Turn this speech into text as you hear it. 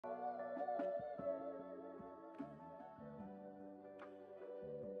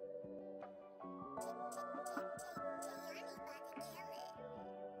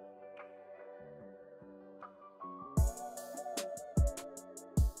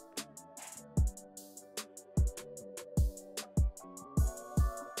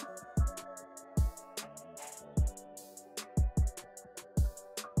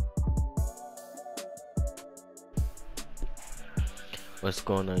What's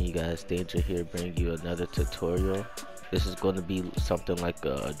going on, you guys? Danger here, bringing you another tutorial. This is going to be something like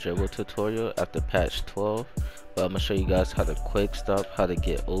a dribble tutorial after patch 12, but I'm going to show you guys how to quick stop, how to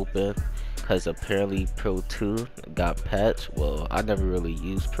get open, because apparently Pro 2 got patched. Well, I never really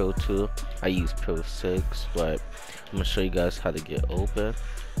used Pro 2, I used Pro 6, but I'm going to show you guys how to get open.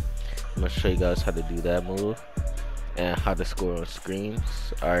 I'm going to show you guys how to do that move and how to score on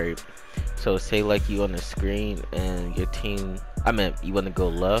screens. Alright, so say like you on the screen and your team, you want to go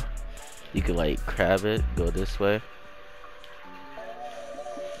left, you can like crab it, go this way,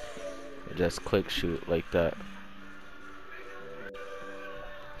 just quick shoot like that.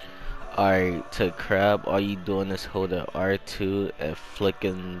 Alright, to crab, all you doing is holding R2 and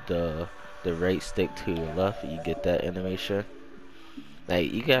flicking the right stick to your left. You get that animation.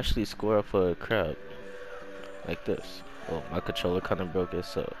 Like, you can actually score up for a crab like this. Well, my controller kind of broke it,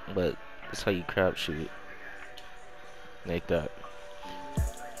 so, but that's how you crab shoot, like that.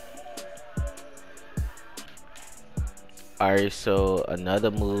 Alright, so another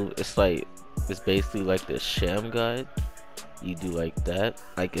move, it's basically like the sham guide. You do like that,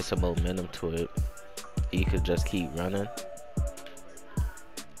 like it's a momentum to it. You could just keep running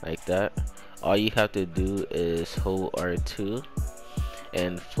like that. All you have to do is hold R2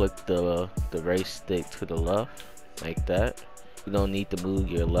 and flick the right stick to the left like that. You don't need to move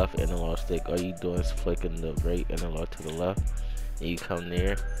your left analog stick. All you doing is flicking the right analog to the left, and you come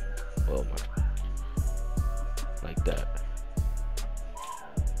near. Oh my, like that.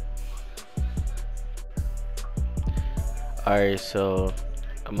 Alright, so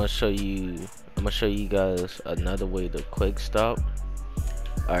I'm gonna show you guys another way to quick stop.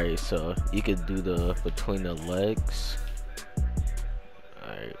 Alright, so you could do the between the legs.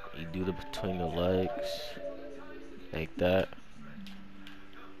 Alright, you do the between the legs like that.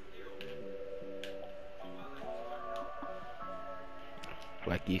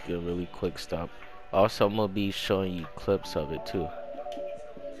 Like you can really quick stop. Also, I'm gonna be showing you clips of it too,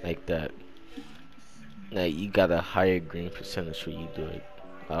 like that. Now you got a higher green percentage when you do it.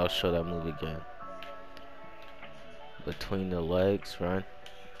 I'll show that move again. Between the legs, run,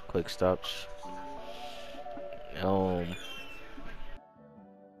 quick stops.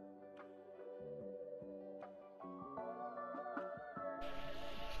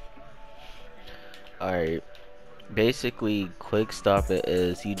 Alright, basically quick stop it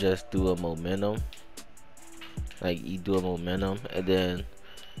is you just do a momentum. Like you do a momentum and then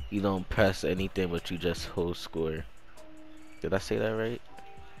you don't press anything, but you just hold square. Did I say that right?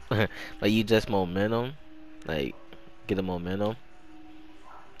 Like you just momentum, like get a momentum,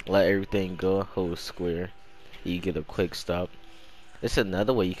 let everything go, hold square, you get a quick stop. It's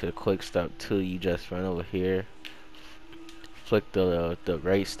another way you could quick stop too. You just run over here, flick the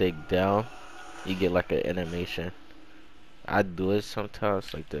right stick down, you get like an animation. I do it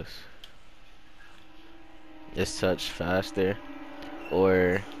sometimes like this. It's such faster.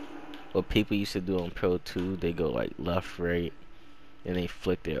 Or what people used to do on Pro 2, they go like left, right, and they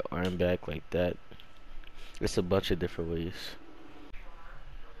flick their arm back like that. It's a bunch of different ways.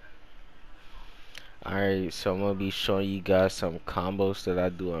 Alright, so I'm gonna be showing you guys some combos that I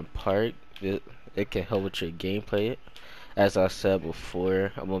do on Park. It can help with your gameplay. As I said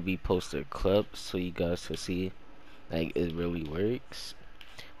before, I'm gonna be posting clips so you guys can see like it really works.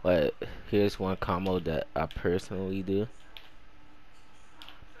 But here's one combo that I personally do.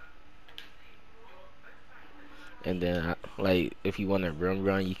 And then like if you want to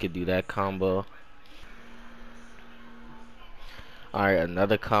run, you could do that combo. Alright,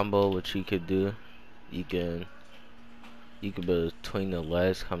 another combo which you could do, you can between the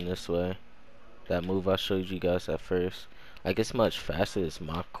legs come this way. That move I showed you guys at first, like it's much faster, it's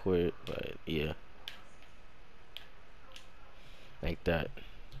MYCAREER, but yeah, like that.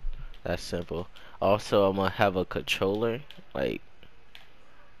 That's simple. Also, I'm gonna have a controller, like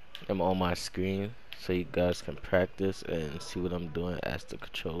I'm on my screen so you guys can practice and see what I'm doing as the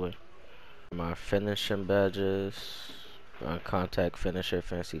controller. My finishing badges, contact finisher,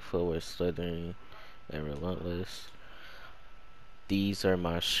 fancy footwork, slithering, and relentless. These are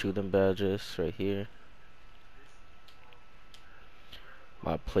my shooting badges right here.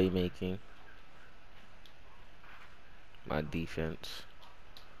 My playmaking, my defense.